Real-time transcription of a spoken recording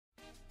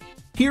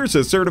Here's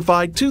a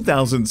certified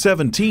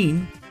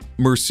 2017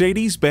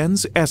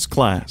 Mercedes-Benz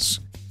S-Class.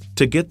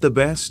 To get the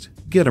best,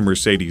 get a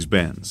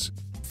Mercedes-Benz.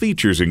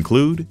 Features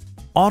include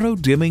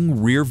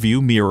auto-dimming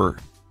rear-view mirror,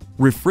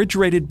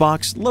 refrigerated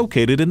box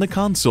located in the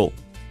console,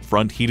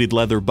 front heated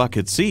leather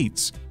bucket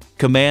seats,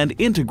 command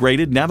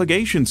integrated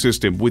navigation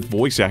system with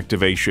voice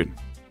activation,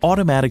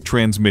 automatic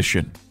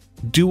transmission,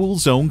 dual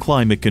zone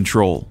climate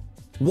control,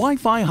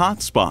 Wi-Fi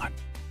hotspot,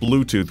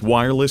 Bluetooth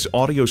wireless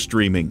audio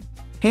streaming,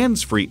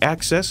 hands-free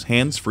access,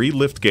 hands-free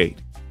liftgate,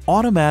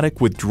 automatic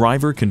with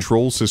driver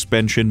control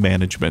suspension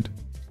management,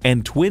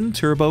 and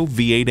twin-turbo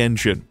V8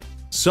 engine.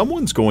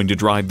 Someone's going to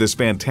drive this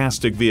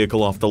fantastic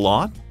vehicle off the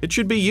lot. It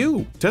should be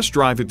you. Test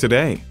drive it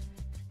today.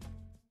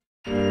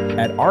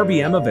 At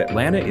RBM of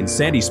Atlanta in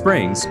Sandy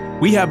Springs,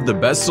 we have the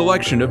best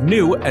selection of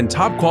new and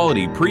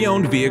top-quality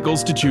pre-owned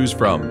vehicles to choose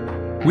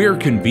from. We are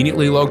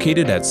conveniently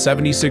located at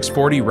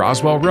 7640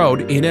 Roswell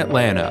Road in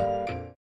Atlanta.